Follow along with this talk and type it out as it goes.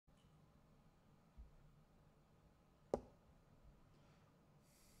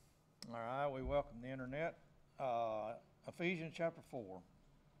All right, we welcome the internet. Ephesians chapter 4.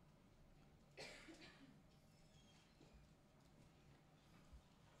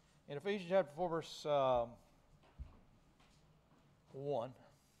 In Ephesians chapter 4, verse 1.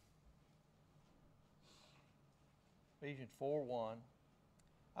 Ephesians 4:1.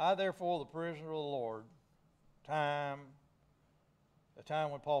 I, therefore, the prisoner of the Lord, the time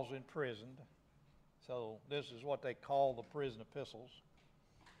when Paul's imprisoned, so this is what they call the prison epistles,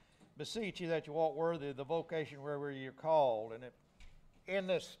 beseech you that you walk worthy of the vocation wherever you're called. And in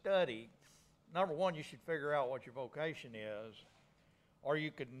this study, number one, you should figure out what your vocation is, or you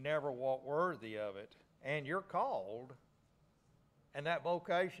could never walk worthy of it. And you're called, and that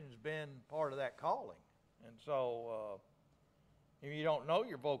vocation's been part of that calling. And so if you don't know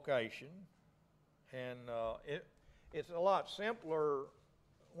your vocation, and it's a lot simpler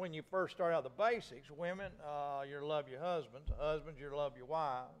when you first start out the basics. Women, you're to love your husbands. Husbands, you're to love your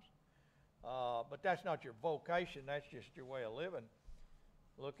wives. But that's not your vocation. That's just your way of living.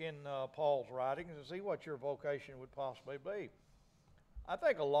 Look in Paul's writings and see what your vocation would possibly be. I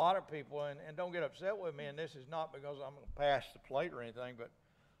think a lot of people, and don't get upset with me, and this is not because I'm going to pass the plate or anything, but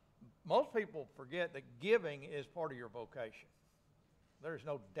most people forget that giving is part of your vocation. There's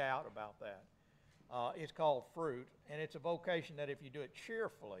no doubt about that. It's called fruit, and it's a vocation that if you do it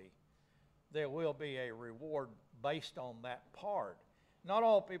cheerfully, there will be a reward based on that part. Not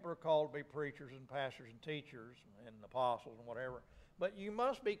all people are called to be preachers and pastors and teachers and apostles and whatever, but you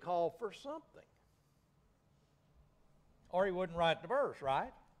must be called for something. Or he wouldn't write the verse,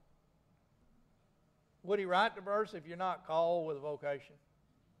 right? Would he write the verse if you're not called with a vocation?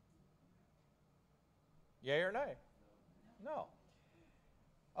 Yea or nay? No.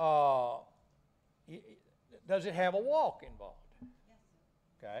 Does it have a walk involved?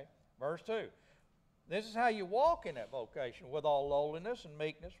 Yes. Okay. Verse 2. This is how you walk in that vocation, with all lowliness and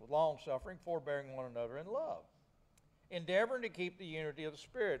meekness, with long suffering, forbearing one another in love, endeavoring to keep the unity of the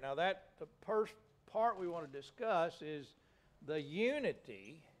Spirit. Now the first part we want to discuss is the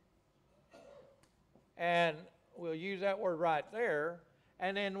unity, and we'll use that word right there,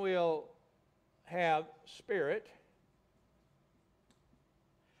 and then we'll have Spirit,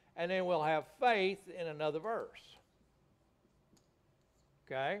 and then we'll have faith in another verse.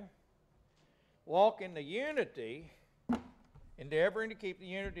 Okay? Walk in the unity, endeavoring to keep the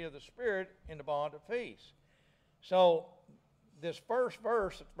unity of the Spirit in the bond of peace. So this first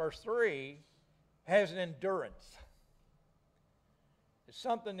verse, verse 3, has an endurance. It's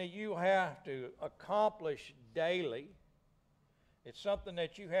something that you have to accomplish daily. It's something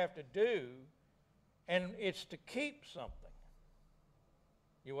that you have to do, and it's to keep something.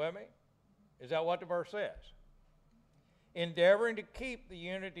 You with me? Is that what the verse says? Endeavoring to keep the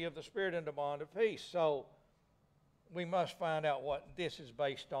unity of the Spirit in the bond of peace. So we must find out what this is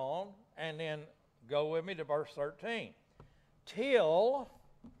based on, and then go with me to verse 13.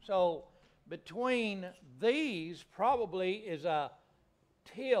 So between these probably is a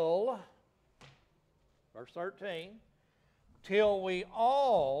till, verse 13, till we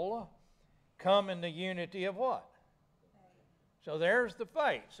all come in the unity of what? So there's the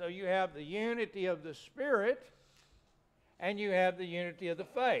faith. So you have the unity of the Spirit, and you have the unity of the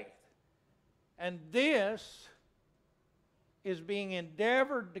faith. And this is being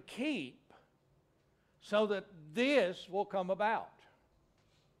endeavored to keep so that this will come about.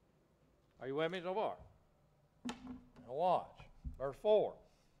 Are you with me so far? Now watch. Verse 4.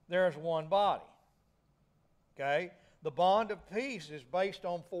 There's one body. Okay? The bond of peace is based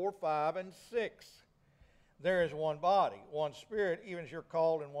on 4, 5, and 6. There is one body, one Spirit, even as you're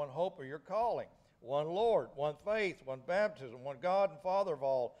called in one hope of your calling. One Lord, one faith, one baptism, one God and Father of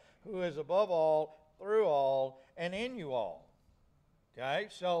all, who is above all, through all, and in you all. Okay,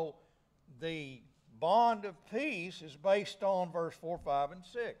 so the bond of peace is based on verse 4, 5, and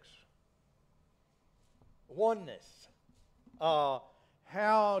 6. Oneness.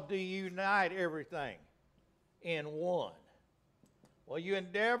 How do you unite everything in one? Well, you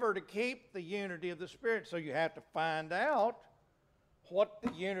endeavor to keep the unity of the Spirit, so you have to find out what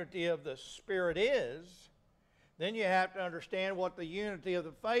the unity of the Spirit is. Then you have to understand what the unity of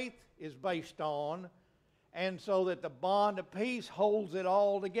the faith is based on, and so that the bond of peace holds it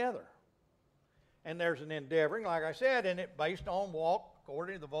all together. And there's an endeavoring, like I said, in it based on walk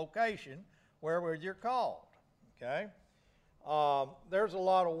according to the vocation wherewith you're called. Okay? There's a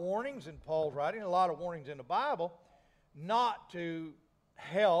lot of warnings in Paul's writing, a lot of warnings in the Bible, not to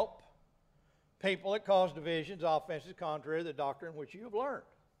help people that cause divisions, offenses, contrary to the doctrine which you have learned.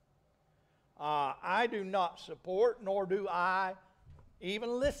 I do not support, nor do I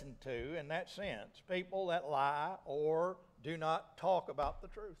even listen to, in that sense, people that lie or do not talk about the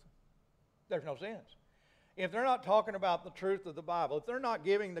truth. There's no sense. If they're not talking about the truth of the Bible, if they're not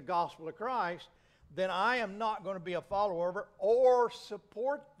giving the gospel of Christ, then I am not going to be a follower of it or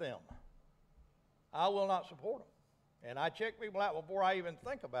support them. I will not support them. And I check people out before I even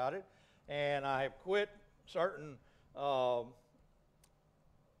think about it. And I have quit certain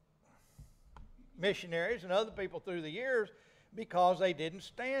missionaries and other people through the years because they didn't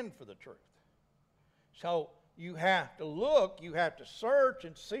stand for the truth. So you have to look, you have to search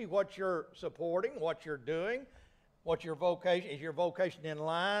and see what you're supporting, what you're doing, what your vocation is. Your vocation in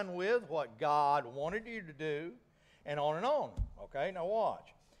line with what God wanted you to do, and on and on. Okay, now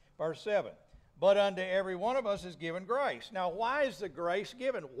watch. Verse 7. But unto every one of us is given grace. Now, why is the grace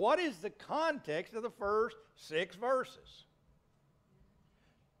given? What is the context of the first 6 verses?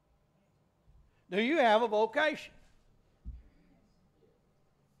 Do you have a vocation?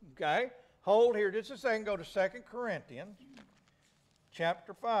 Okay, hold here just a second. Go to 2 Corinthians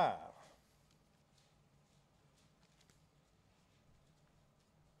chapter 5.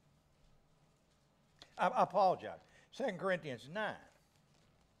 I apologize. 2 Corinthians 9.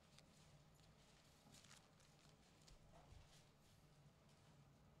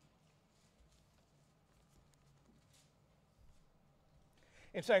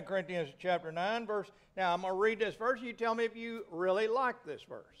 In 2 Corinthians chapter 9, now I'm going to read this verse. You tell me if you really like this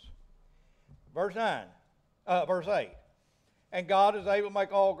verse. Verse 8. And God is able to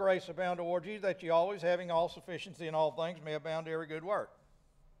make all grace abound toward you, that you always having all sufficiency in all things may abound to every good work.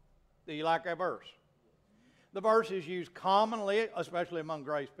 Do you like that verse? The verse is used commonly, especially among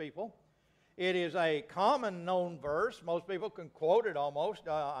grace people. It is a common known verse. Most people can quote it almost.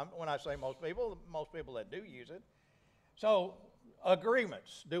 When I say most people that do use it. So,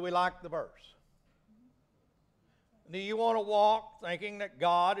 agreements. Do we like the verse? Do you want to walk thinking that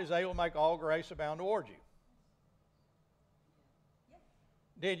God is able to make all grace abound toward you?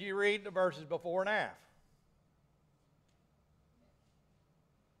 Did you read the verses before and after?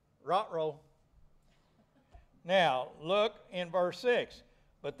 Rot-roll. Now, look in verse 6.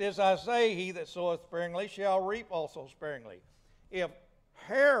 But this I say, he that soweth sparingly shall reap also sparingly. If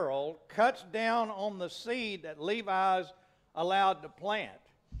Harold cuts down on the seed that Levi's allowed to plant,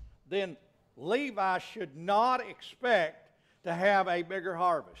 then Levi should not expect to have a bigger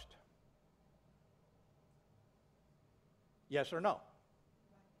harvest. Yes or no?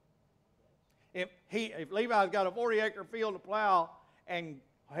 If Levi's got a 40-acre field to plow and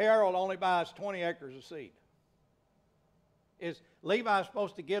Harold only buys 20 acres of seed, is Levi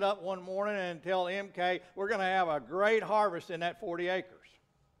supposed to get up one morning and tell MK, we're going to have a great harvest in that 40 acres?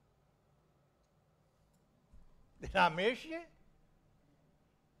 Did I miss you?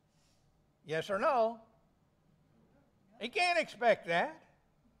 Yes or no? He can't expect that.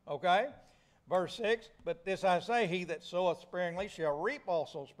 Okay? Verse 6, but this I say, he that soweth sparingly shall reap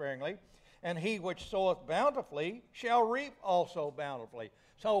also sparingly, and he which soweth bountifully shall reap also bountifully.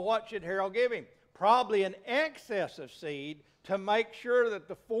 So what should Harold give him? Probably an excess of seed to make sure that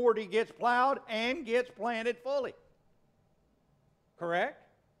the 40 gets plowed and gets planted fully. Correct?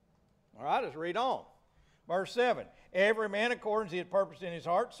 All right, let's read on. Verse 7, every man according as he had purposed in his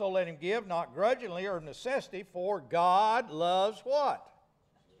heart, so let him give, not grudgingly or of necessity, for God loves what?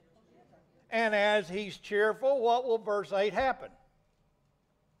 And as he's cheerful, what will verse 8 happen?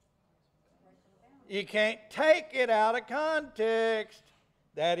 You can't take it out of context.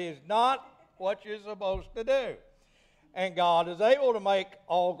 That is not what you're supposed to do. And God is able to make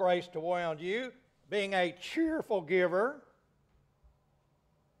all grace to abound you, being a cheerful giver,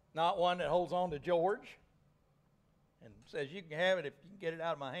 not one that holds on to George and says, you can have it if you can get it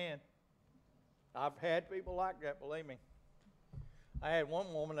out of my hand. I've had people like that, believe me. I had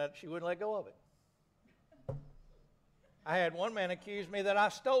one woman that she wouldn't let go of it. I had one man accuse me that I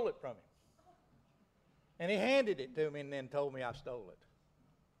stole it from him. And he handed it to me and then told me I stole it.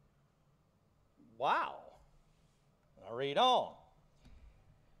 Wow. I read on.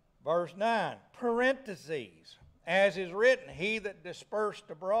 Verse 9, parentheses, as is written, he that dispersed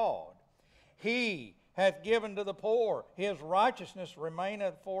abroad, he hath given to the poor, his righteousness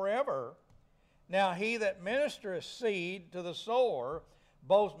remaineth forever. Now he that ministereth seed to the sower,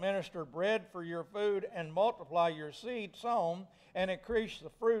 both minister bread for your food, and multiply your seed sown, and increase the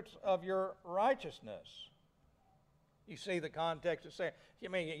fruits of your righteousness. You see the context of saying, I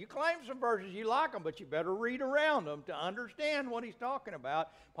mean, you claim some verses, you like them, but you better read around them to understand what he's talking about.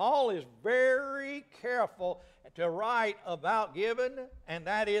 Paul is very careful to write about giving, and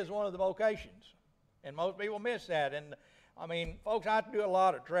that is one of the vocations. And most people miss that. And, I mean, folks, I do a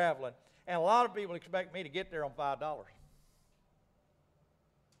lot of traveling, and a lot of people expect me to get there on $5.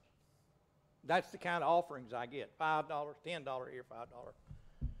 That's the kind of offerings I get, $5, $10 here, $5.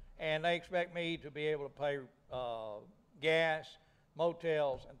 and they expect me to be able to pay gas,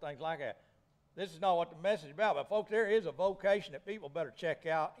 motels, and things like that. This is not what the message is about, but folks, there is a vocation that people better check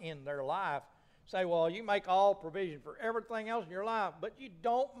out in their life. Say, well, you make all provision for everything else in your life, but you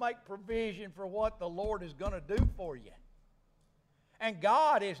don't make provision for what the Lord is going to do for you. And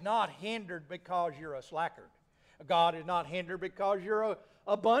God is not hindered because you're a slacker. God is not hindered because you're an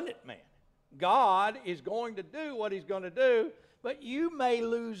abundant man. God is going to do what He's going to do, but you may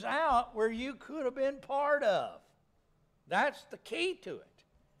lose out where you could have been part of. That's the key to it.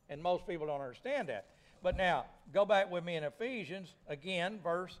 And most people don't understand that. But now, go back with me in Ephesians, again,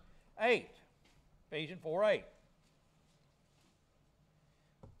 verse 8. Ephesians 4:8.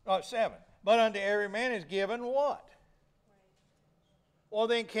 7. But unto every man is given what? Well,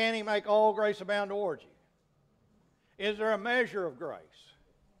 then can He make all grace abound towards you? Is there a measure of grace?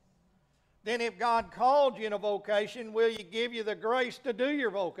 Then if God called you in a vocation, will He give you the grace to do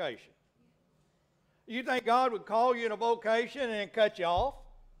your vocation? You think God would call you in a vocation and then cut you off?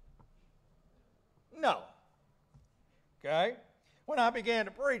 No. Okay? When I began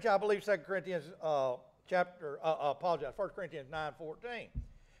to preach, I believe 2 Corinthians 1 Corinthians 9:14.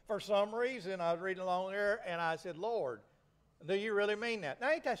 For some reason, I was reading along there, and I said, Lord, do you really mean that?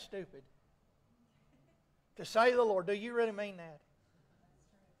 Now, ain't that stupid? To say to the Lord, do you really mean that?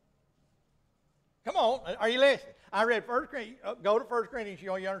 Come on, are you listening? I read 1 Corinthians, go to 1 Corinthians,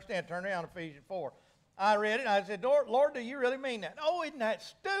 you understand, turn around to Ephesians 4. I read it, and I said, Lord, do you really mean that? Oh, isn't that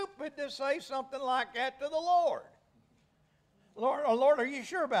stupid to say something like that to the Lord? Lord, are you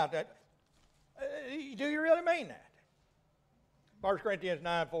sure about that? Do you really mean that? 1 Corinthians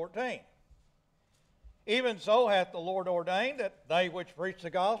 9:14. Even so hath the Lord ordained that they which preach the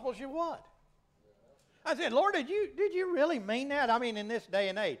gospel should what? I said, Lord, did you really mean that? I mean, in this day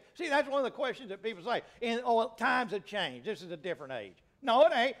and age. See, that's one of the questions that people say. Times have changed. This is a different age. No,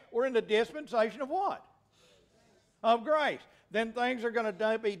 it ain't. We're in the dispensation of what? Of grace. Then things are going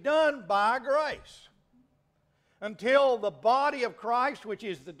to be done by grace. Until the body of Christ, which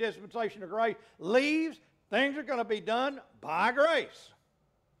is the dispensation of grace, leaves, things are going to be done by grace.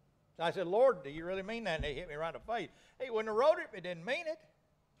 So I said, Lord, do you really mean that? And they hit me right in the face. He wouldn't have wrote it if he didn't mean it.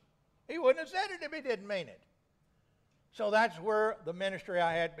 He wouldn't have said it if he didn't mean it. So that's where the ministry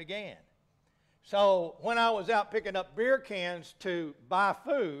I had began. So when I was out picking up beer cans to buy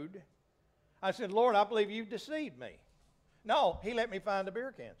food, I said, Lord, I believe you've deceived me. No, He let me find the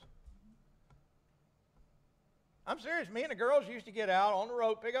beer cans. I'm serious. Me and the girls used to get out on the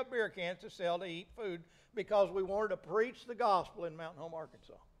road, pick up beer cans to sell, to eat food, because we wanted to preach the gospel in Mountain Home,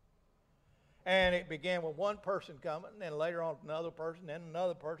 Arkansas. And it began with one person coming, and then later on another person, then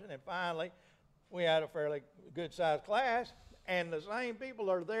another person, and finally we had a fairly good-sized class, and the same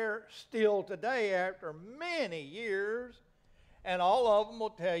people are there still today after many years, and all of them will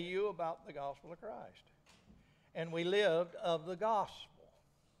tell you about the gospel of Christ. And we lived of the gospel.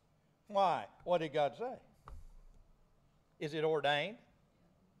 Why? What did God say? Is it ordained?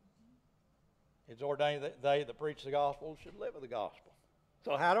 It's ordained that they that preach the gospel should live of the gospel.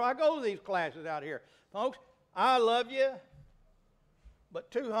 So how do I go to these classes out here? Folks, I love you, but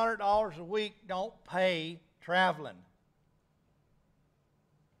 $200 a week don't pay traveling.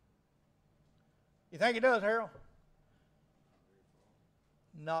 You think it does, Harold?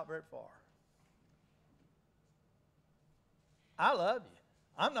 Not very far. I love you.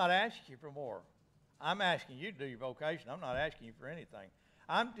 I'm not asking you for more. I'm asking you to do your vocation. I'm not asking you for anything.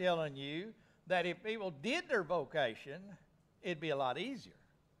 I'm telling you that if people did their vocation, it'd be a lot easier.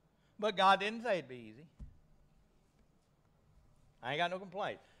 But God didn't say it'd be easy. I ain't got no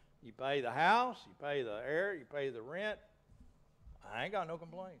complaints. You pay the house, you pay the air, you pay the rent. I ain't got no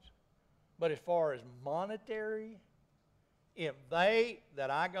complaints. But as far as monetary, if they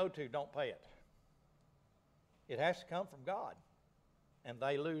that I go to don't pay it, it has to come from God. And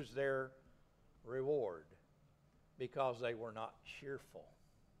they lose their reward because they were not cheerful.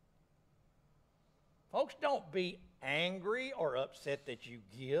 Folks, don't be angry or upset that you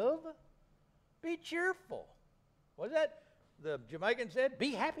give. Be cheerful. What's that the Jamaican said?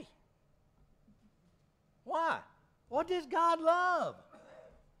 Be happy. Why? What does God love?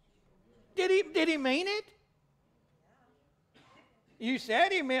 Did he mean it? You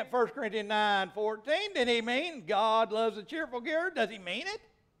said he meant 1 Corinthians 9:14. Did he mean God loves a cheerful giver? Does he mean it?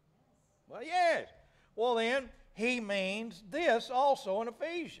 Well, yes. Well, then, he means this also in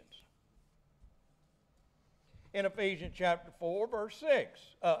Ephesians. In Ephesians chapter 4, verse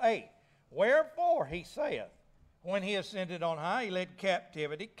 8. Wherefore, he saith, when he ascended on high, he led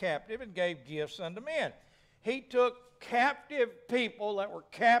captivity captive and gave gifts unto men. He took captive people that were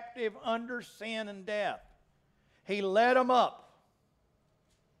captive under sin and death. He led them up.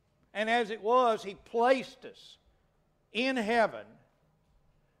 And as it was, He placed us in heaven,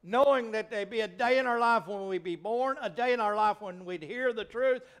 knowing that there'd be a day in our life when we'd be born, a day in our life when we'd hear the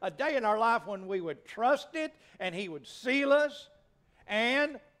truth, a day in our life when we would trust it, and He would seal us.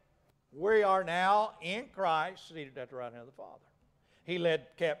 And we are now in Christ, seated at the right hand of the Father. He led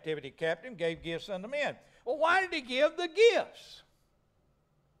captivity captive, gave gifts unto men. Well, why did He give the gifts?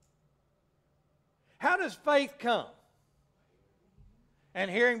 How does faith come? And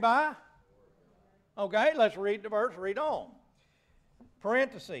hearing by? Okay, let's read the verse, read on.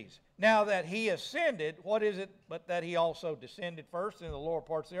 Parentheses. Now that He ascended, what is it but that He also descended first into the lower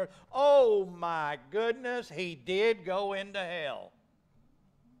parts of the earth? Oh my goodness, He did go into hell.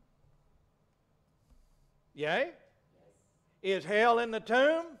 Yay? Is hell in the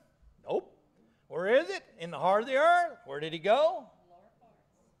tomb? Nope. Where is it? In the heart of the earth? Where did He go?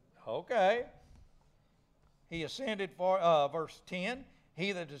 Okay. He ascended for, verse 10,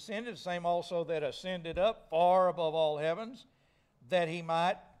 He that descended, the same also that ascended up far above all heavens, that He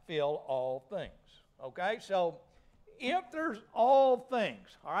might fill all things. Okay, so if there's all things,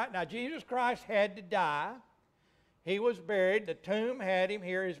 all right, now Jesus Christ had to die. He was buried. The tomb had Him,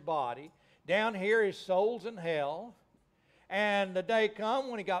 here His body. Down here His soul's in hell. And the day come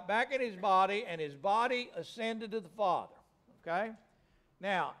when He got back in His body, and His body ascended to the Father. Okay?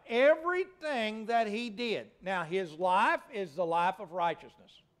 Now, everything that He did, now His life is the life of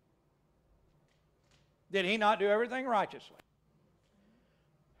righteousness. Did He not do everything righteously?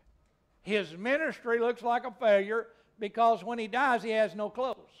 His ministry looks like a failure because when He dies, He has no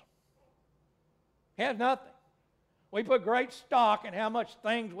clothes. He has nothing. We put great stock in how much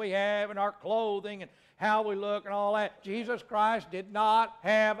things we have and our clothing and how we look and all that. Jesus Christ did not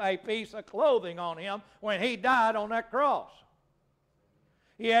have a piece of clothing on Him when He died on that cross.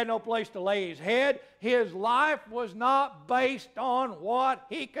 He had no place to lay His head. His life was not based on what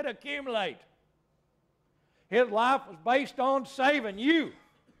He could accumulate. His life was based on saving you.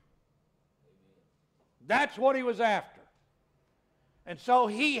 That's what He was after. And so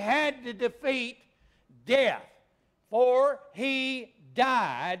He had to defeat death. For He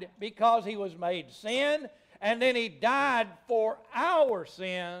died because He was made sin, and then He died for our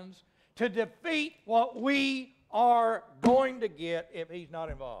sins to defeat what we are going to get if He's not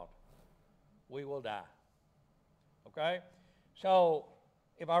involved. We will die. Okay? So,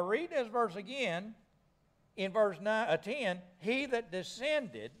 if I read this verse again, in verse 10, He that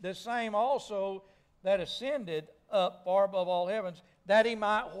descended, the same also that ascended up far above all heavens, that He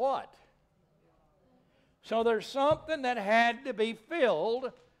might what? So there's something that had to be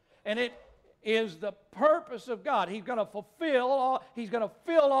filled, and it is the purpose of God. He's going to fulfill all, He's going to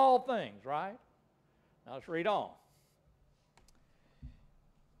fill all things, right? Now let's read on.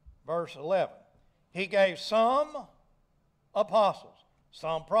 Verse 11. He gave some apostles,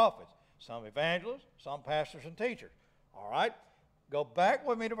 some prophets, some evangelists, some pastors and teachers. All right? Go back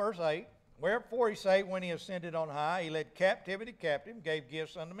with me to verse 8. Wherefore He say, when He ascended on high, He led captivity captive, gave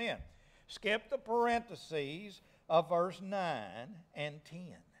gifts unto men. Skip the parentheses of verse 9 and 10.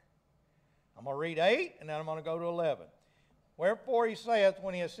 I'm going to read 8, and then I'm going to go to 11. Wherefore He saith,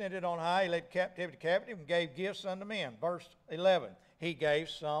 when He ascended on high, He led captivity captive, and gave gifts unto men. Verse 11, He gave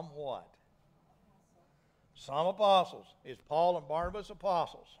some what? Some apostles. Is Paul and Barnabas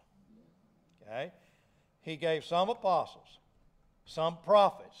apostles? Okay. He gave some apostles, some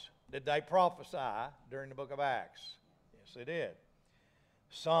prophets. Did they prophesy during the book of Acts? Yes, they did.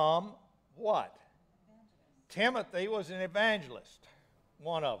 Some what? Timothy was an evangelist,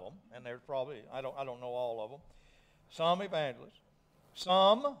 one of them, and there's probably, I don't know all of them. Some evangelists.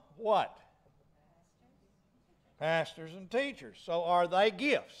 Some what? Pastors and teachers. So are they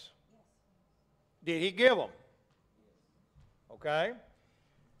gifts? Did He give them? Okay.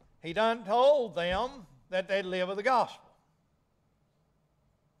 He done told them that they'd live of the gospel.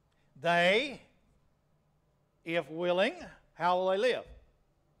 They, if willing, how will they live?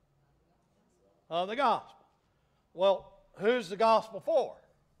 Of the gospel. Well, who's the gospel for?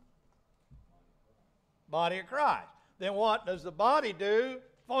 Body of Christ. Then what does the body do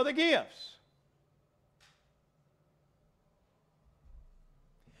for the gifts?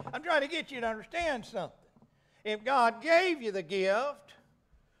 I'm trying to get you to understand something. If God gave you the gift,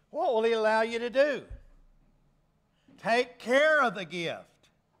 what will He allow you to do? Take care of the gift.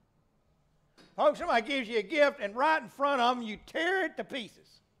 Folks, somebody gives you a gift and right in front of them you tear it to pieces.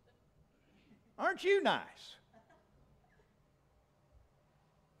 Aren't you nice?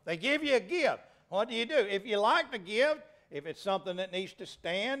 They give you a gift. What do? If you like the gift, if it's something that needs to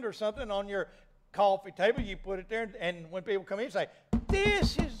stand or something on your coffee table, you put it there, and when people come in, say,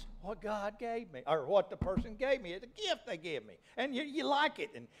 this is what God gave me, or what the person gave me, the gift they gave me. And you like it,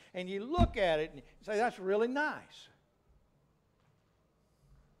 and you look at it and you say, that's really nice.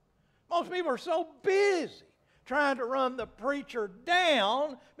 Most people are so busy trying to run the preacher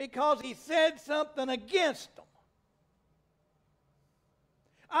down because he said something against them.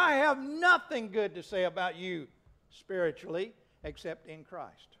 I have nothing good to say about you spiritually except in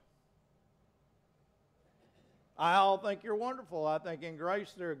Christ. I all think you're wonderful. I think in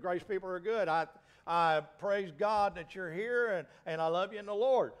grace, grace people are good. I praise God that you're here, and I love you in the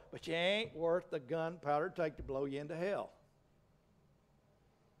Lord. But you ain't worth the gunpowder it takes to blow you into hell.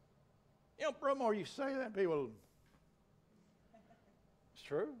 You know, the more you say that, people, it's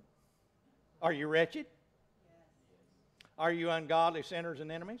true. Are you wretched? Yes. Are you ungodly sinners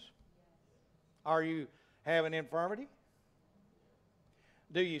and enemies? Yes. Are you having infirmity?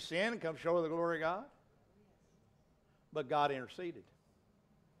 Do you sin and come short of the glory of God? But God interceded.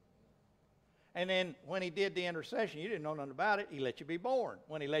 And then when he did the intercession, you didn't know nothing about it. He let you be born.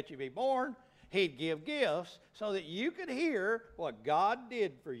 When he let you be born, he'd give gifts so that you could hear what God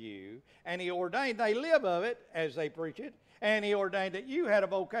did for you. And he ordained they live of it as they preach it. And he ordained that you had a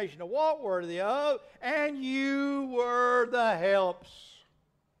vocation to walk worthy of. And you were the helps.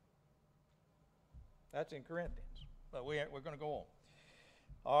 That's in Corinthians. But we're going to go on.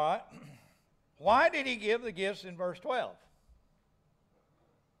 All right. Why did he give the gifts in verse 12?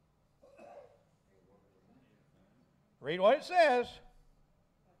 Read what it says.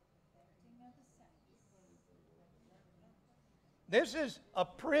 This is a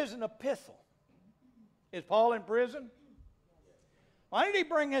prison epistle. Is Paul in prison? Why did he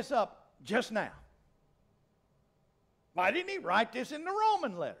bring this up just now? Why didn't he write this in the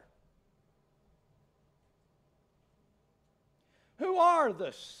Roman letter? Who are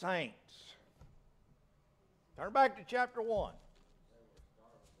the saints? Turn back to chapter 1.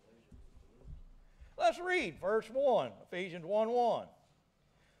 Let's read verse 1, Ephesians 1:1.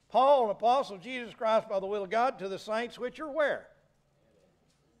 Paul, an apostle of Jesus Christ by the will of God, to the saints which are where?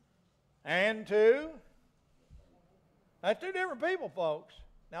 And to? That's two different people, folks.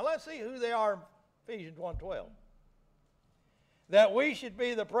 Now let's see who they are in Ephesians 1:12. That we should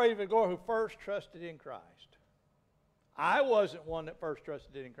be the praise of the glory who first trusted in Christ. I wasn't one that first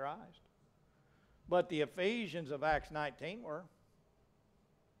trusted in Christ. But the Ephesians of Acts 19 were.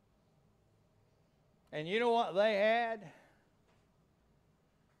 And you know what they had?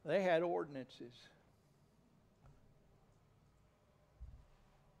 They had ordinances.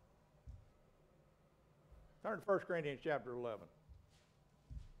 Turn to 1 Corinthians chapter 11.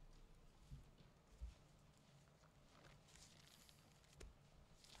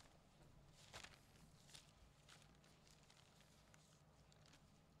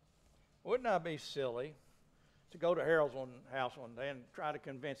 Wouldn't I be silly to go to Harold's house one day and try to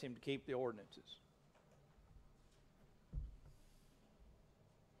convince him to keep the ordinances?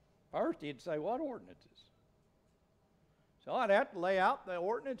 First, he'd say, what ordinances? So I'd have to lay out the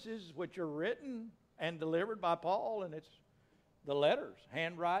ordinances which are written and delivered by Paul, and it's the letters,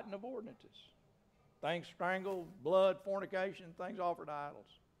 handwriting of ordinances. Things strangled, blood, fornication, things offered to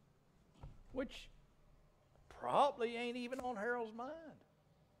idols. Which probably ain't even on Harold's mind.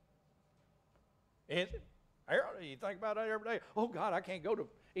 Is it? Harold, you think about that every day. Oh, God, I can't go to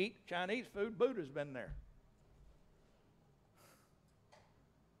eat Chinese food. Buddha's been there.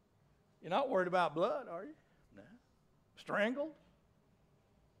 You're not worried about blood, are you? No. Strangled?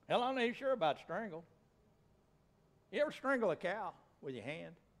 Hell, I'm not even sure about strangled. You ever strangle a cow with your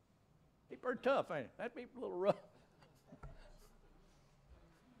hand? It's pretty tough, ain't it? That'd be a little rough.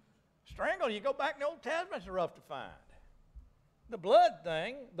 Strangle, you go back in the Old Testament, it's rough to find. The blood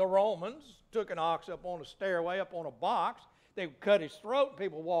thing, the Romans took an ox up on a stairway, up on a box. They would cut his throat,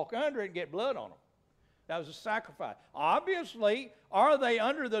 people walk under it and get blood on them. That was a sacrifice. Obviously, are they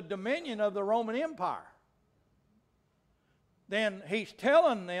under the dominion of the Roman Empire? Then he's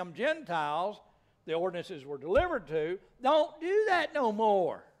telling them Gentiles, the ordinances were delivered to, don't do that no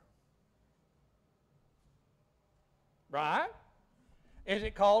more. Right? Is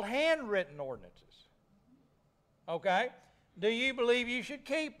it called handwritten ordinances? Okay? Do you believe you should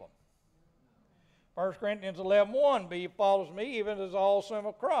keep them? 1 Corinthians 11:1, be ye followers of me, even as also am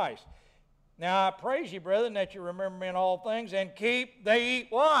of Christ. Now I praise you, brethren, that you remember me in all things, and keep thee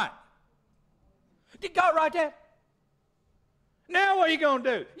what? Did God write that? Now what are you going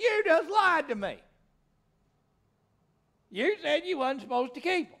to do? You just lied to me. You said you wasn't supposed to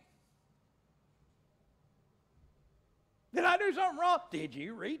keep them. Did I do something wrong? Did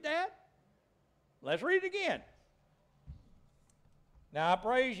you read that? Let's read it again. Now I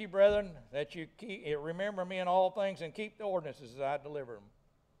praise you, brethren, that you remember me in all things and keep the ordinances as I deliver them.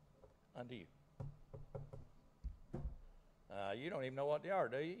 unto you. You don't even know what they are,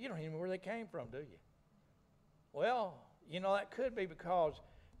 do you? You don't even know where they came from, do you? Well, you know, that could be because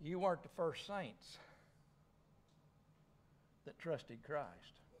you weren't the first saints that trusted Christ.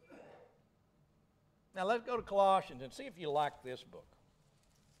 Now let's go to Colossians and see if you like this book.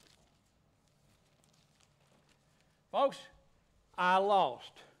 Folks, I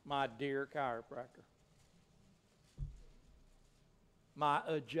lost my dear chiropractor, my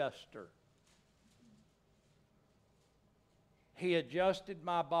adjuster. He adjusted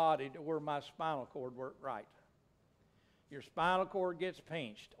my body to where my spinal cord worked right. Your spinal cord gets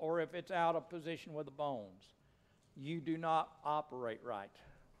pinched, or if it's out of position with the bones, you do not operate right.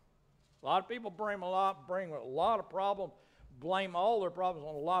 A lot of people bring a lot of problems, blame all their problems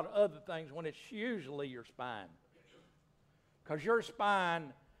on a lot of other things when it's usually your spine. Because your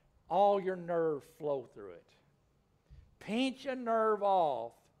spine, all your nerves flow through it. Pinch a nerve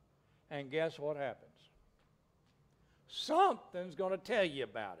off, and guess what happens? Something's going to tell you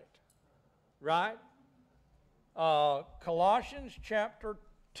about it, right? Colossians chapter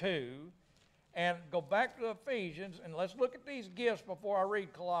 2, and go back to Ephesians, and let's look at these gifts before I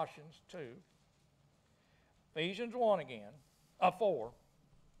read Colossians 2. Ephesians 1 again, 4.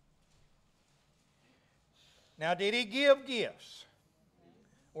 Now, did he give gifts?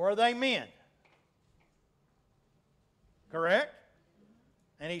 Or are they men? Correct?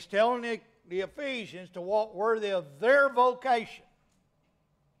 And he's telling the Ephesians to walk worthy of their vocation.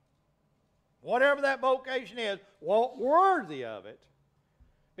 Whatever that vocation is, walk worthy of it.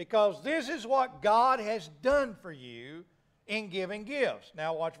 Because this is what God has done for you in giving gifts.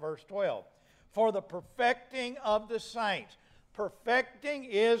 Now watch verse 12. For the perfecting of the saints. Perfecting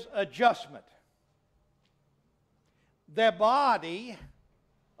is adjustment. The body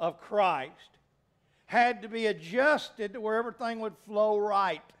of Christ had to be adjusted to where everything would flow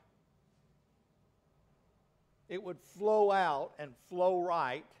right. It would flow out and flow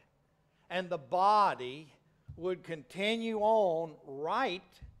right, and the body would continue on right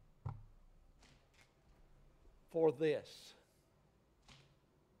for this.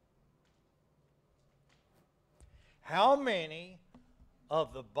 How many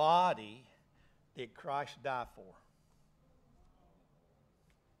of the body did Christ die for?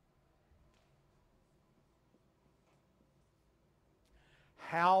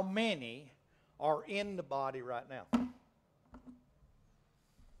 How many are in the body right now?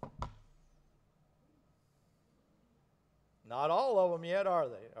 Not all of them yet, are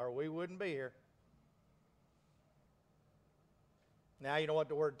they? Or we wouldn't be here. Now you know what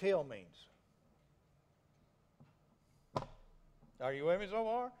the word till means. Are you with me so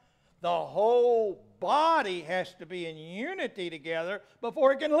far? The whole body has to be in unity together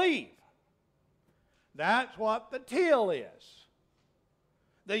before it can leave. That's what the till is.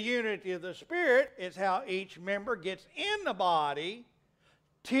 The unity of the Spirit is how each member gets in the body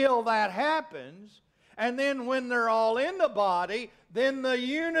till that happens. And then when they're all in the body, then the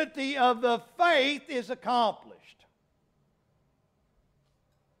unity of the faith is accomplished.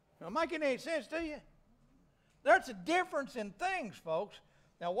 Now, making any sense to you? There's a difference in things, folks.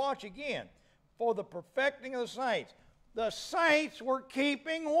 Now watch again. For the perfecting of the saints. The saints were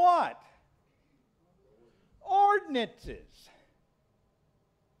keeping what? Ordinances.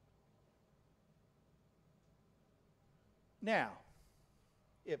 Now,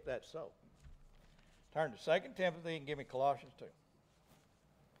 if that's so, turn to 2 Timothy and give me Colossians 2.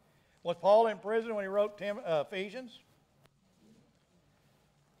 Was Paul in prison when he wrote Ephesians?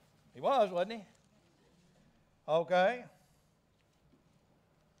 He was, wasn't he? Okay.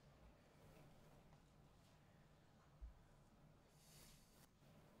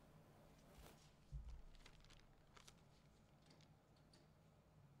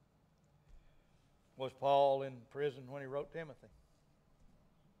 Was Paul in prison when he wrote Timothy?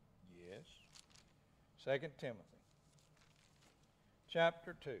 Yes. 2 Timothy,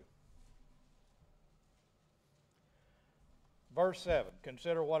 chapter 2. Verse 7,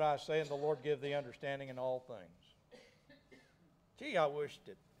 consider what I say, and the Lord give thee understanding in all things. Gee, I wish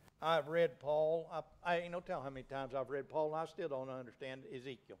that I've read Paul. I ain't no telling how many times I've read Paul, and I still don't understand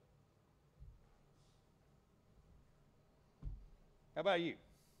Ezekiel. How about you?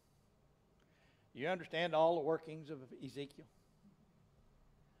 You understand all the workings of Ezekiel?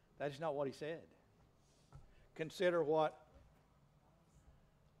 That is not what he said. Consider what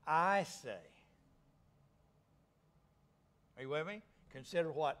I say. Are you with me?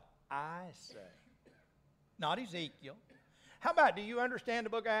 Consider what I say. Not Ezekiel. How about, do you understand the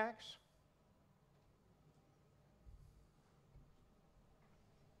book of Acts?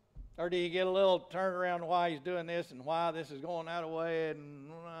 Or do you get a little turnaround why he's doing this and why this is going that way and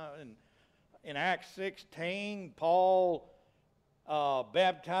in Acts 16, Paul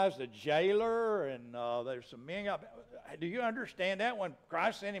baptized a jailer, and there's some men. Do you understand that when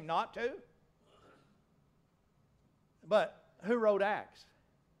Christ sent him not to? But who wrote Acts?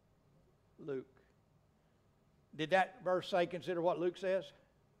 Luke. Did that verse say, consider what Luke says?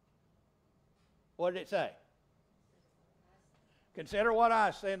 What did it say? Consider what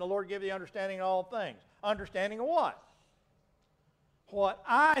I say, and the Lord give thee understanding in all things. Understanding of what? What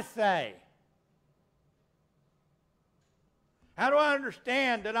I say. How do I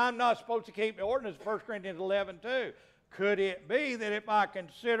understand that I'm not supposed to keep the ordinance? 1 Corinthians 11:2. Could it be that if I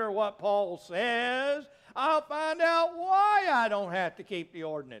consider what Paul says, I'll find out why I don't have to keep the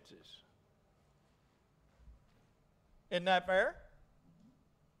ordinances? Isn't that fair?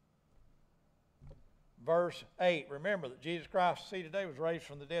 Verse 8, remember that Jesus Christ, see today, was raised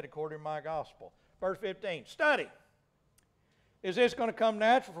from the dead according to my gospel. Verse 15, study. Is this going to come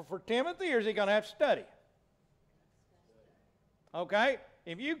natural for Timothy, or is he going to have to study? Okay?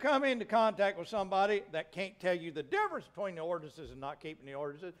 If you come into contact with somebody that can't tell you the difference between the ordinances and not keeping the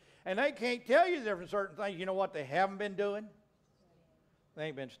ordinances, and they can't tell you the difference in certain things, you know what they haven't been doing? They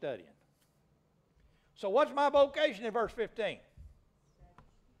ain't been studying. So what's my vocation in verse 15?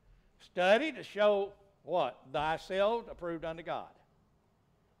 Study to show what? Thyself approved unto God.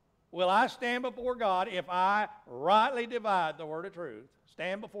 Will I stand before God if I rightly divide the word of truth?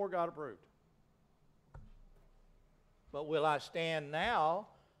 Stand before God approved. But will I stand now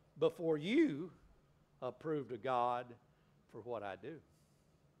before you approved of God for what I do?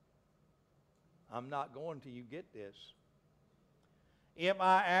 I'm not going till you get this. If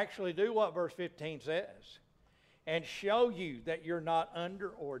I actually do what verse 15 says and show you that you're not under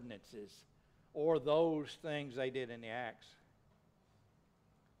ordinances or those things they did in the Acts.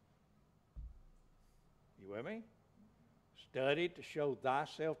 You with me? Study to show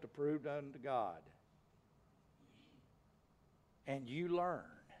thyself approved unto God. And you learn.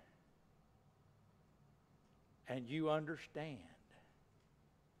 And you understand.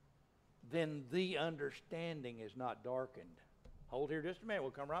 Then the understanding is not darkened. Hold here just a minute.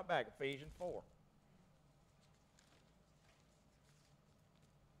 We'll come right back. Ephesians 4.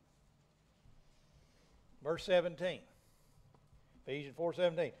 Verse 17. Ephesians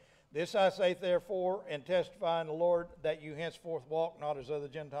 4:17. This I say therefore, and testify in the Lord, that you henceforth walk not as other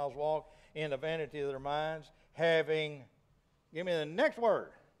Gentiles walk, in the vanity of their minds, having, give me the next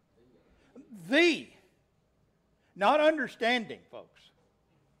word. The. Not understanding, folks.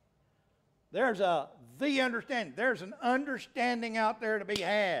 There's the understanding. There's an understanding out there to be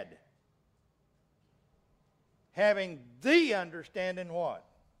had. Having the understanding what?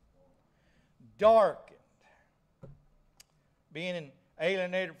 Darkened. Being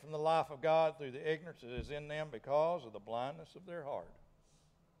alienated from the life of God through the ignorance that is in them because of the blindness of their heart.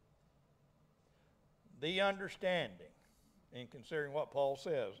 The understanding, in considering what Paul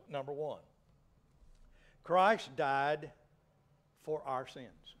says, number one, Christ died for our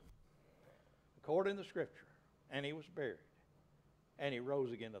sins, according to Scripture, and he was buried, and he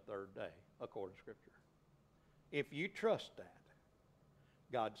rose again the third day, according to Scripture. If you trust that,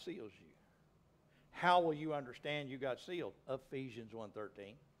 God seals you. How will you understand you got sealed? Ephesians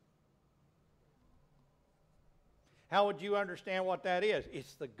 1:13. How would you understand what that is?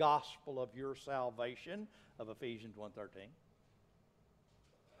 It's the gospel of your salvation of Ephesians 1:13.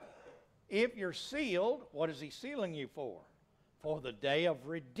 If you're sealed, what is he sealing you for? For the day of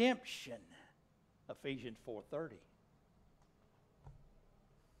redemption. Ephesians 4:30.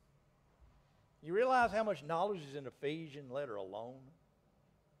 You realize how much knowledge is in the Ephesian letter alone?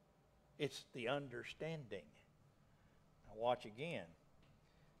 It's the understanding. Now watch again.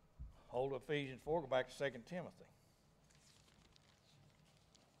 Hold Ephesians 4, go back to 2 Timothy.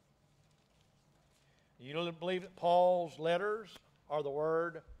 You believe that Paul's letters are the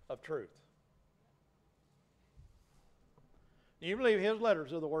word of truth? Do you believe his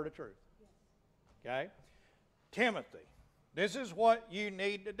letters are the word of truth? Okay? Timothy, this is what you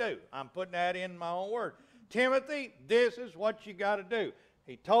need to do. I'm putting that in my own word. Timothy, this is what you got to do.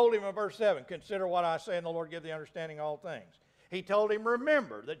 He told him in verse 7, consider what I say, and the Lord give thee understanding of all things. He told him,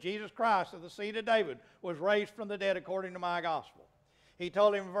 remember that Jesus Christ of the seed of David was raised from the dead according to my gospel. He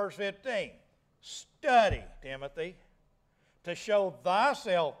told him in verse 15, study, Timothy, to show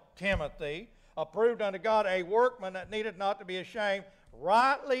thyself, Timothy, approved unto God, a workman that needeth not to be ashamed,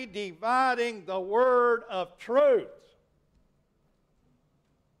 rightly dividing the word of truth.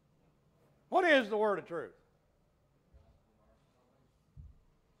 What is the word of truth?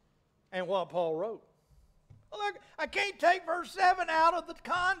 And what Paul wrote. Look, I can't take verse 7 out of the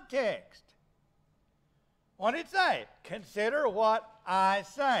context. What did it say? Consider what I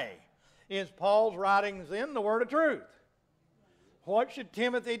say. Is Paul's writings in the word of truth? What should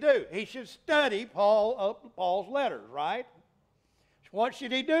Timothy do? He should study Paul's letters, right? What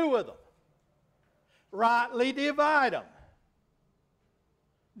should he do with them? Rightly divide them.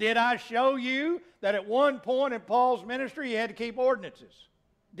 Did I show you that at one point in Paul's ministry he had to keep ordinances?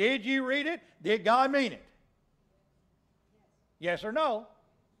 Did you read it? Did God mean it? Yes or no?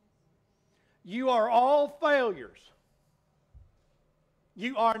 You are all failures.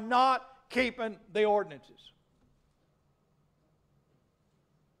 You are not keeping the ordinances.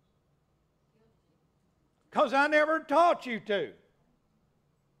 Because I never taught you to.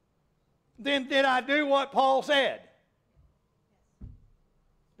 Then did I do what Paul said?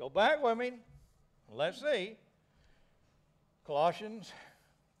 Go back with me. Let's see. Colossians.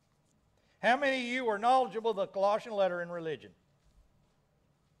 How many of you were knowledgeable of the Colossian letter in religion?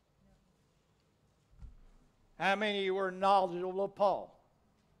 How many of you were knowledgeable of Paul?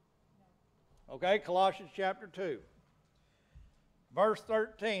 Okay, Colossians chapter 2. Verse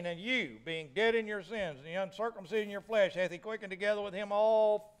 13, and you, being dead in your sins, and the uncircumcision in your flesh, hath he quickened together with him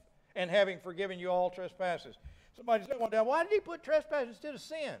all, and having forgiven you all trespasses. Somebody said one day, why did he put trespass instead of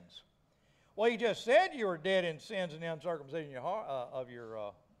sins? Well, he just said you were dead in sins and the uncircumcision of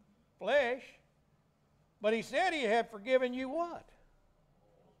your flesh. But he said he had forgiven you what?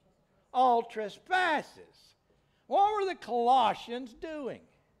 All trespasses. What were the Colossians doing?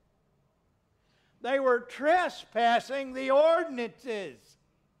 They were trespassing the ordinances.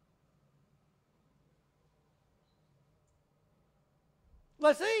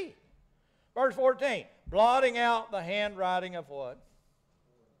 Let's see. Verse 14. Blotting out the handwriting of what?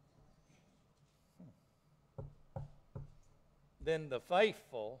 Then the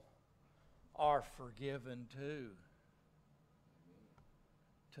faithful are forgiven too.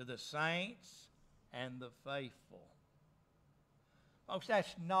 To the saints and the faithful. Folks,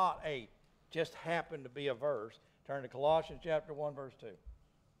 that's not just happened to be a verse. Turn to Colossians chapter 1, verse 2.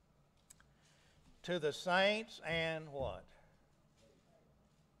 To the saints and what?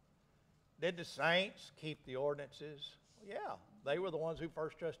 Did the saints keep the ordinances? Yeah, they were the ones who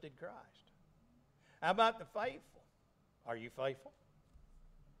first trusted Christ. How about the faithful? Are you faithful?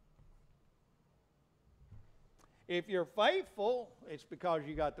 If you're faithful, it's because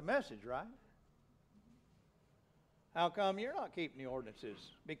you got the message, right? How come you're not keeping the ordinances?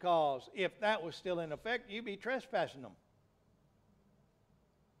 Because if that was still in effect, you'd be trespassing them.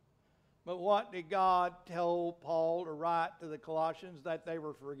 But what did God tell Paul to write to the Colossians? That they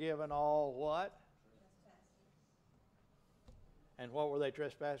were forgiven all what? And what were they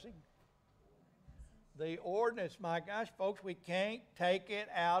trespassing? The ordinance. My gosh, folks, we can't take it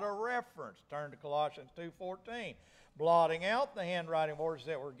out of reference. Turn to Colossians 2:14. Blotting out the handwriting of ordinances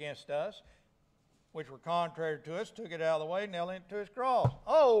that were against us, which were contrary to us, took it out of the way, nailed it to his cross.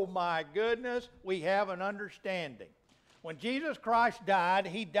 Oh my goodness, we have an understanding. When Jesus Christ died,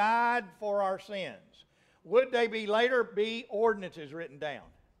 he died for our sins. Would they later be ordinances written down?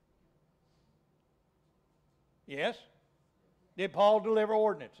 Yes? Did Paul deliver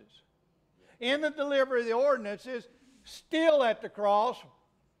ordinances? In the delivery of the ordinances, still at the cross,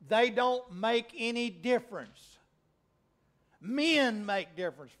 they don't make any difference. Men make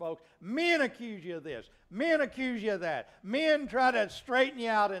difference, folks. Men accuse you of this. Men accuse you of that. Men try to straighten you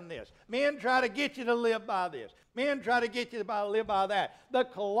out in this. Men try to get you to live by this. Men try to get you to live by that. The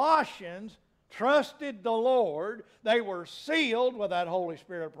Colossians trusted the Lord. They were sealed with that Holy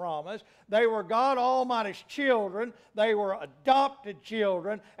Spirit promise. They were God Almighty's children. They were adopted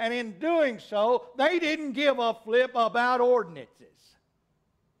children. And in doing so, they didn't give a flip about ordinances.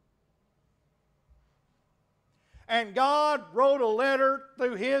 And God wrote a letter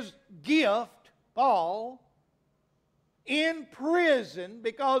through his gift, Paul, in prison,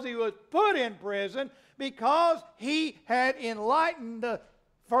 because he was put in prison, because he had enlightened the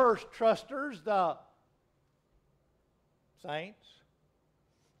first trusters, the saints,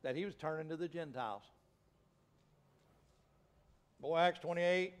 that he was turning to the Gentiles. Boy, Acts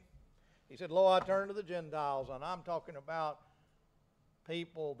 28, he said, lo, I turn to the Gentiles. And I'm talking about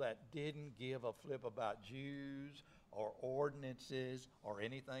people that didn't give a flip about Jews or ordinances or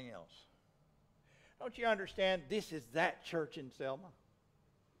anything else. Don't you understand? This is that church in Selma.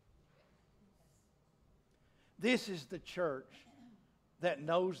 This is the church that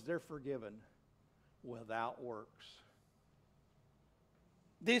knows they're forgiven without works.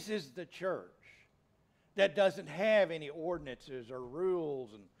 This is the church that doesn't have any ordinances or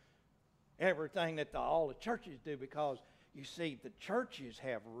rules and everything that all the churches do, because you see, the churches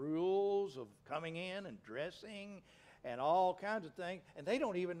have rules of coming in and dressing and all kinds of things, and they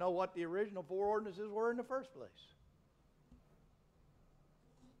don't even know what the original 4 ordinances were in the first place.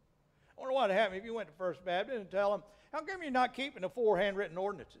 I wonder what happened if you went to First Baptist and tell them, how come you're not keeping the 4 handwritten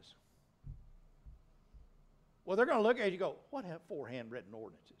ordinances? Well, they're going to look at you and go, what have 4 handwritten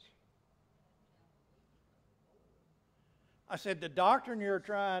ordinances? I said, the doctrine you're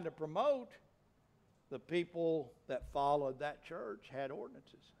trying to promote, the people that followed that church had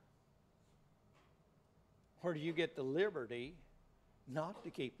ordinances. Where do you get the liberty not to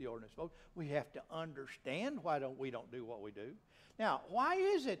keep the ordinance, folks? We have to understand why we don't do what we do. Now, why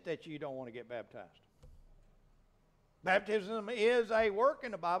is it that you don't want to get baptized? Baptism is a work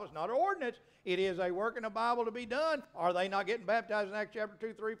in the Bible. It's not an ordinance. It is a work in the Bible to be done. Are they not getting baptized in Acts chapter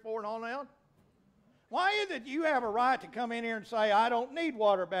 2, 3, 4, and on down? Why is it you have a right to come in here and say, I don't need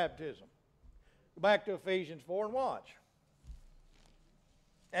water baptism? Go back to Ephesians 4 and watch.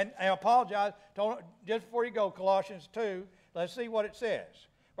 And I apologize, just before you go, Colossians 2, let's see what it says.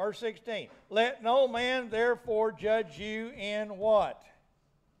 Verse 16, let no man therefore judge you in what?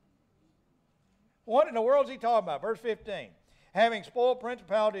 What in the world is he talking about? Verse 15, having spoiled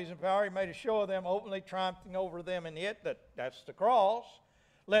principalities and power, he made a show of them, openly triumphing over them in it, that's the cross.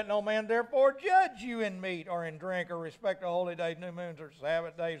 Let no man therefore judge you in meat or in drink or respect of holy days, new moons or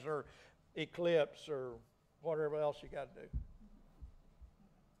Sabbath days or eclipse or whatever else you got to do.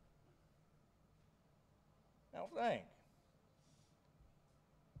 Now think.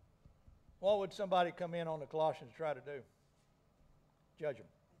 What would somebody come in on the Colossians try to do? Judge them.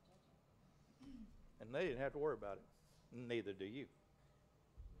 And they didn't have to worry about it. Neither do you.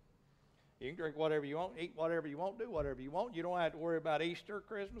 You can drink whatever you want, eat whatever you want, do whatever you want. You don't have to worry about Easter,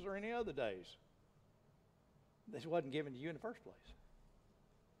 Christmas, or any other days. This wasn't given to you in the first place.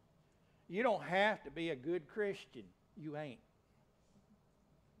 You don't have to be a good Christian. You ain't.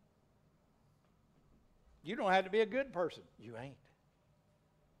 You don't have to be a good person. You ain't.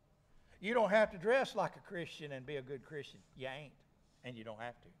 You don't have to dress like a Christian and be a good Christian. You ain't. And you don't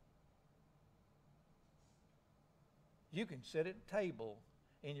have to. You can sit at a table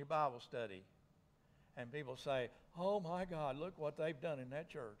in your Bible study and people say, oh my God, look what they've done in that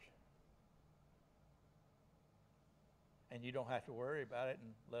church. And you don't have to worry about it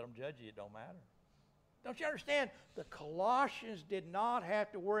and let them judge you. It don't matter. Don't you understand? The Colossians did not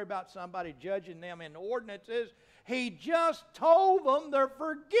have to worry about somebody judging them in ordinances. He just told them they're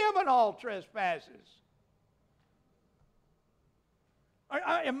forgiven all trespasses.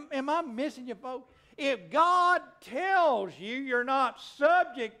 Am I missing you, folks? If God tells you you're not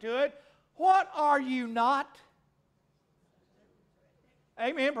subject to it, what are you not?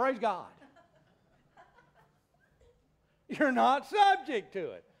 Amen. Praise God. You're not subject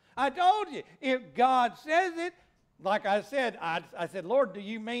to it. I told you, if God says it, like I said, I said, Lord, do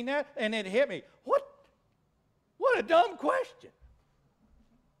you mean that? And it hit me. What a dumb question.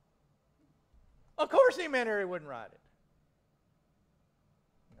 Of course he meant he wouldn't write it.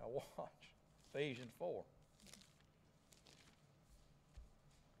 Now watch Ephesians 4.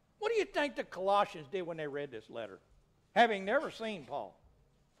 What do you think the Colossians did when they read this letter, having never seen Paul?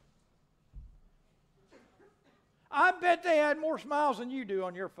 I bet they had more smiles than you do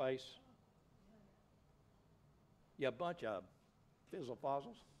on your face. You bunch of fizzle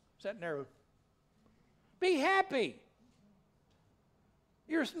fozzles sitting there. Be happy.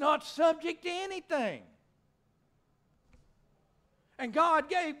 You're not subject to anything. And God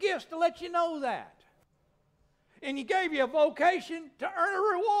gave gifts to let you know that. And He gave you a vocation to earn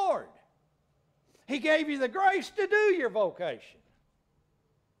a reward. He gave you the grace to do your vocation.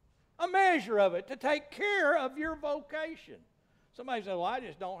 A measure of it to take care of your vocation. Somebody said, well, I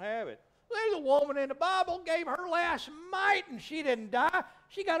just don't have it. There's a woman in the Bible gave her last mite and she didn't die.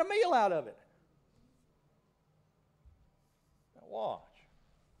 She got a meal out of it. Now watch.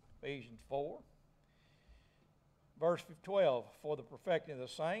 Ephesians 4. Verse 12. For the perfecting of the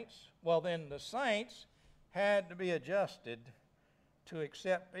saints. Well, then the saints had to be adjusted to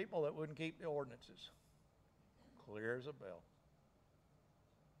accept people that wouldn't keep the ordinances. Clear as a bell.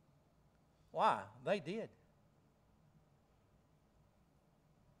 Why? They did.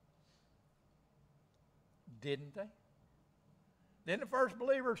 Didn't they? Didn't the first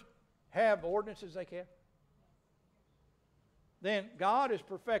believers have ordinances they kept? Then God is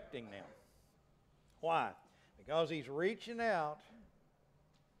perfecting them. Why? Because He's reaching out.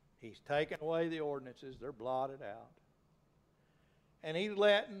 He's taking away the ordinances. They're blotted out. And He's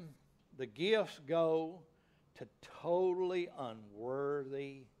letting the gifts go to totally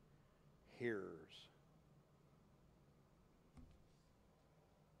unworthy hearers.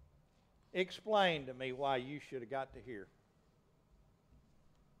 Explain to me why you should have got to hear.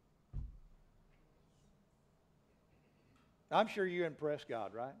 I'm sure you impress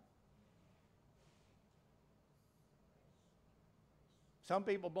God, right? Some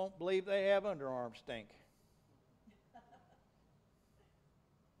people don't believe they have underarm stink.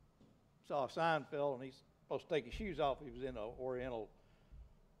 Saw Seinfeld, and he's supposed to take his shoes off. He was in an Oriental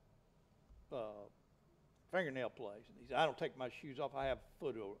fingernail place. And he said, I don't take my shoes off. I have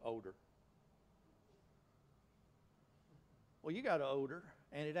foot odor. Well, you got an odor,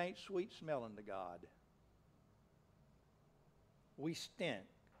 and it ain't sweet smelling to God. We stink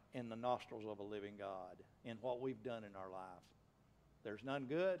in the nostrils of a living God in what we've done in our life. There's none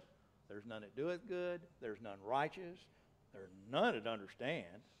good. There's none that doeth good. There's none righteous. There's none that understand.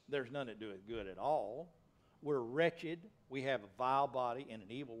 There's none that doeth good at all. We're wretched. We have a vile body in an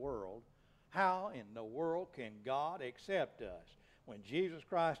evil world. How in the world can God accept us? When Jesus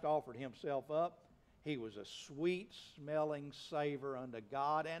Christ offered himself up, he was a sweet-smelling savor unto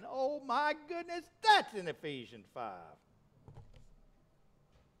God. And oh my goodness, that's in Ephesians 5.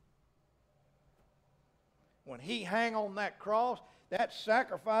 When he hung on that cross, that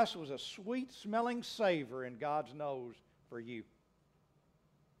sacrifice was a sweet-smelling savor in God's nose for you.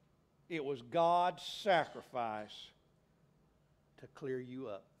 It was God's sacrifice to clear you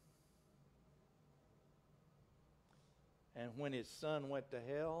up. And when his son went to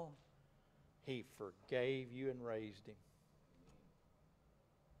hell, he forgave you and raised him.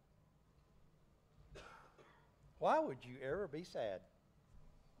 Why would you ever be sad?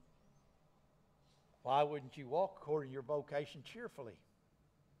 Why wouldn't you walk according to your vocation cheerfully?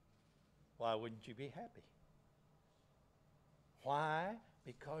 Why wouldn't you be happy? Why?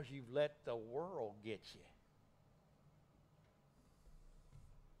 Because you've let the world get you.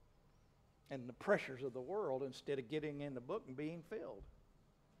 And the pressures of the world instead of getting in the book and being filled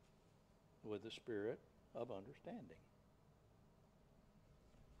with the spirit of understanding.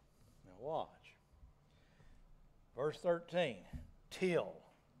 Now watch. Verse 13. Till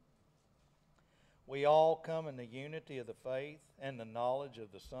we all come in the unity of the faith and the knowledge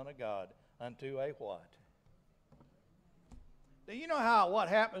of the Son of God unto a what? Do you know what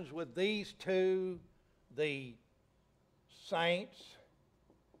happens with these two, the saints?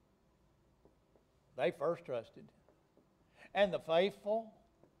 They first trusted. And the faithful,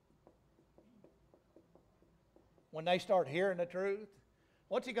 when they start hearing the truth,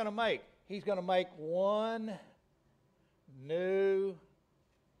 what's he going to make? He's going to make one new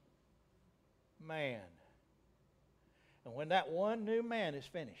man. And when that one new man is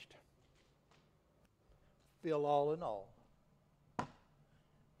finished, fill all in all,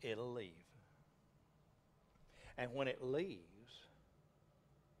 it'll leave. And when it leaves,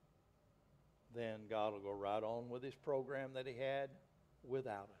 then God will go right on with his program that he had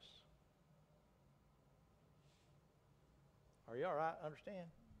without us. Are you all right? Understand?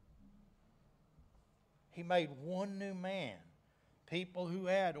 He made one new man. People who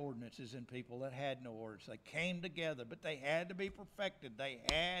had ordinances and people that had no ordinance. They came together, but they had to be perfected. They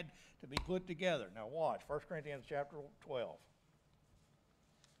had to be put together. Now watch, 1 Corinthians chapter 12.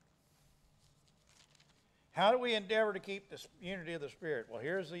 How do we endeavor to keep the unity of the Spirit? Well,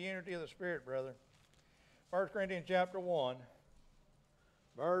 here's the unity of the Spirit, brother. 1 Corinthians chapter 1,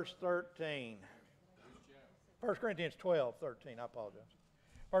 verse 13. 1 Corinthians 12, 13. I apologize.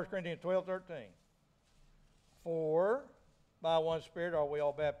 1 Corinthians 12, 13. For by one Spirit are we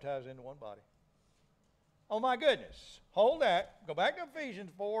all baptized into one body. Oh my goodness. Hold that. Go back to Ephesians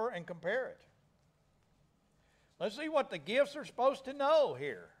 4 and compare it. Let's see what the gifts are supposed to know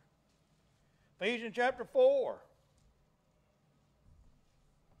here. Ephesians chapter 4.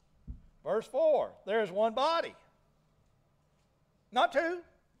 Verse 4. There is one body. Not two.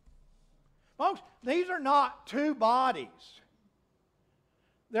 Folks, these are not two bodies.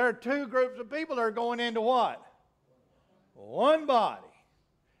 There are two groups of people that are going into what? One body.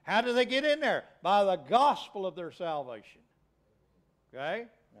 How do they get in there? By the gospel of their salvation. Okay?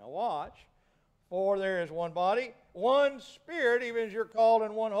 Now watch. For there is one body, one Spirit, even as you're called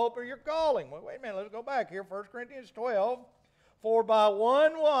in one hope of your calling. Well, wait a minute, let's go back here. 1 Corinthians 12. For by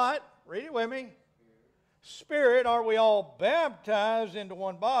one what? Read it with me. Spirit are we all baptized into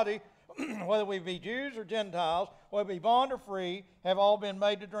one body, whether we be Jews or Gentiles, whether we be bond or free, have all been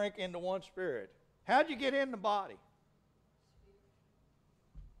made to drink into one Spirit. How'd you get in the body?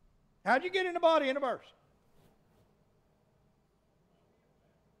 How'd you get in the body in the verse?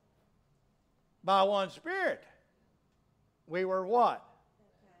 By one Spirit. We were what?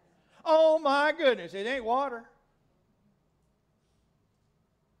 Oh my goodness, it ain't water.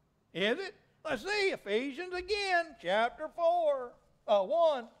 Is it? Let's see, Ephesians again, chapter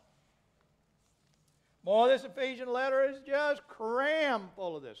 1. Boy, this Ephesian letter is just crammed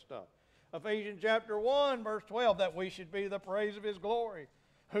full of this stuff. Ephesians chapter 1, verse 12, that we should be the praise of his glory,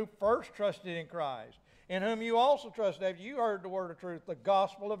 who first trusted in Christ, in whom you also trusted after you heard the word of truth, the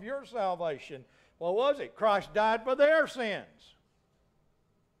gospel of your salvation. What was it? Christ died for their sins.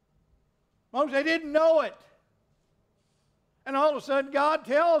 Folks, they didn't know it. And all of a sudden God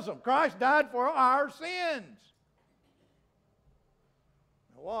tells them, Christ died for our sins.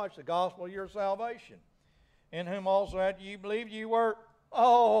 Now watch, the gospel of your salvation. In whom also after you believed you were,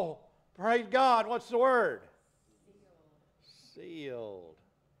 oh, praise God, what's the word? Sealed.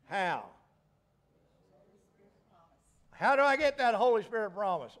 How? How do I get that Holy Spirit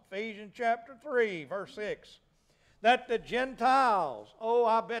promise? Ephesians chapter 3, verse 6. That the Gentiles, oh,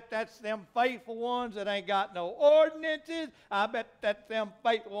 I bet that's them faithful ones that ain't got no ordinances. I bet that's them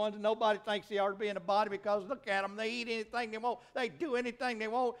faithful ones that nobody thinks they ought to be in the body because look at them. They eat anything they want. They do anything they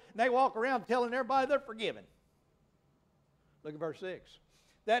want. And they walk around telling everybody they're forgiven. Look at verse 6.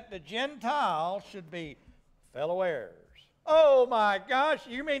 That the Gentiles should be fellow heirs. Oh my gosh,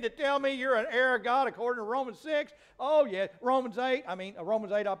 you mean to tell me you're an heir of God according to Romans 6? Oh yeah, Romans 8,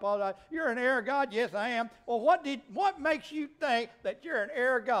 I apologize. You're an heir of God? Yes, I am. Well, what makes you think that you're an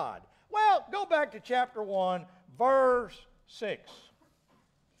heir of God? Well, go back to chapter 1, verse 6.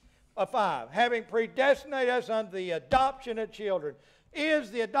 5. Having predestinated us unto the adoption of children. Is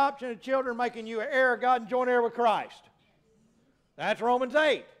the adoption of children making you an heir of God and joint heir with Christ? That's Romans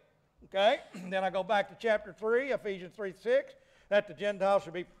 8. Okay, then I go back to chapter 3, Ephesians 3, 6, that the Gentiles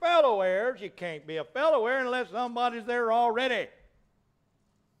should be fellow heirs. You can't be a fellow heir unless somebody's there already.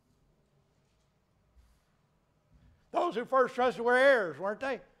 Those who first trusted were heirs, weren't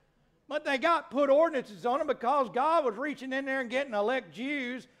they? But they got put ordinances on them because God was reaching in there and getting elect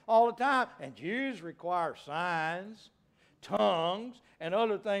Jews all the time. And Jews require signs, tongues, and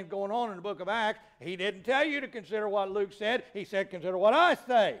other things going on in the book of Acts. He didn't tell you to consider what Luke said. He said, consider what I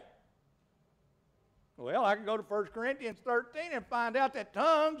say. Well, I can go to 1 Corinthians 13 and find out that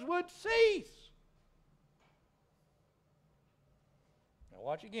tongues would cease. Now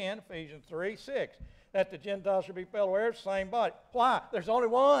watch again, Ephesians 3, 6. That the Gentiles should be fellow heirs, same body. Why? There's only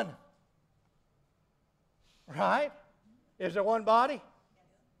one. Right? Is there one body?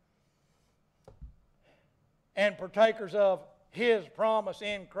 And partakers of His promise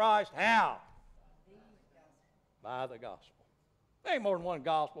in Christ. How? By the gospel. There ain't more than one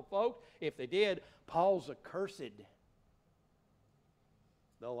gospel, folks. If they did, Paul's accursed.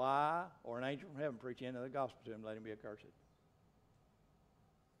 Though I or an angel from heaven preach into the gospel to him, let him be accursed.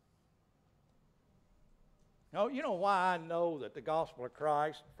 No, you know why I know that the gospel of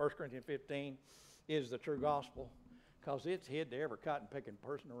Christ, 1 Corinthians 15, is the true gospel? Because it's hid to every cotton-picking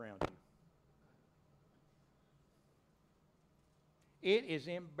person around you. It is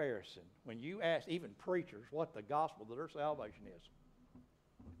embarrassing when you ask even preachers what the gospel of their salvation is.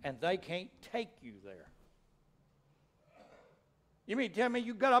 And they can't take you there. You mean to tell me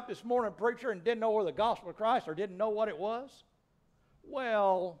you got up this morning, preacher, and didn't know where the gospel of Christ or didn't know what it was?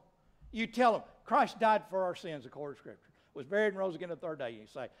 Well, you tell them, Christ died for our sins according to Scripture. Was buried and rose again the third day. You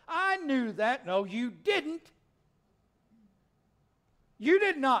say, I knew that. No, you didn't. You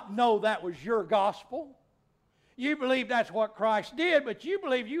did not know that was your gospel. You believe that's what Christ did, but you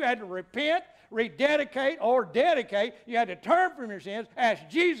believe you had to repent, rededicate, or dedicate. You had to turn from your sins, ask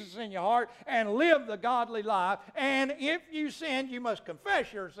Jesus in your heart, and live the godly life. And if you sin, you must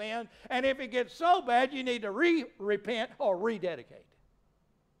confess your sin. And if it gets so bad, you need to repent or rededicate.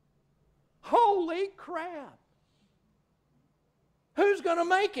 Holy crap! Who's going to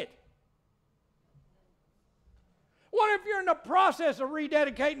make it? What if you're in the process of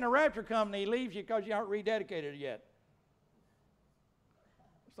rededicating the rapture company, he leaves you because you aren't rededicated yet?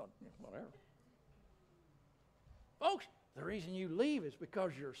 It's not, whatever. Folks, the reason you leave is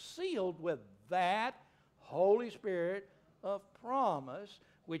because you're sealed with that Holy Spirit of promise,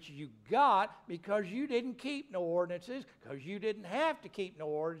 which you got because you didn't keep no ordinances, because you didn't have to keep no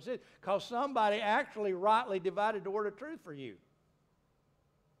ordinances, because somebody actually rightly divided the word of truth for you.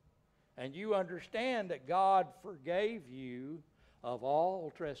 And you understand that God forgave you of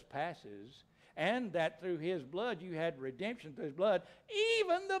all trespasses, and that through His blood you had redemption through His blood,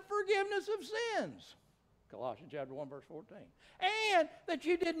 even the forgiveness of sins. Colossians chapter 1, verse 14. And that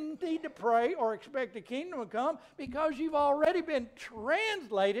you didn't need to pray or expect the kingdom to come because you've already been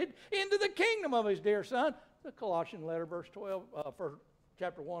translated into the kingdom of His dear Son. The Colossian letter, verse 12,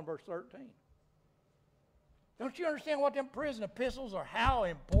 chapter 1, verse 13. Don't you understand what them prison epistles are, how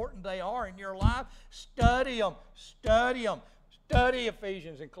important they are in your life? Study them. Study them. Study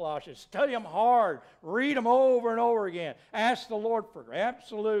Ephesians and Colossians. Study them hard. Read them over and over again. Ask the Lord for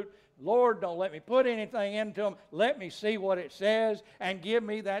absolute, Lord, don't let me put anything into them. Let me see what it says and give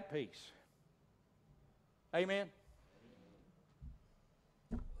me that peace. Amen?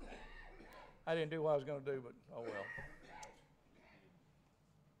 I didn't do what I was going to do, but oh well.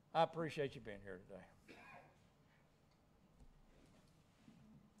 I appreciate you being here today.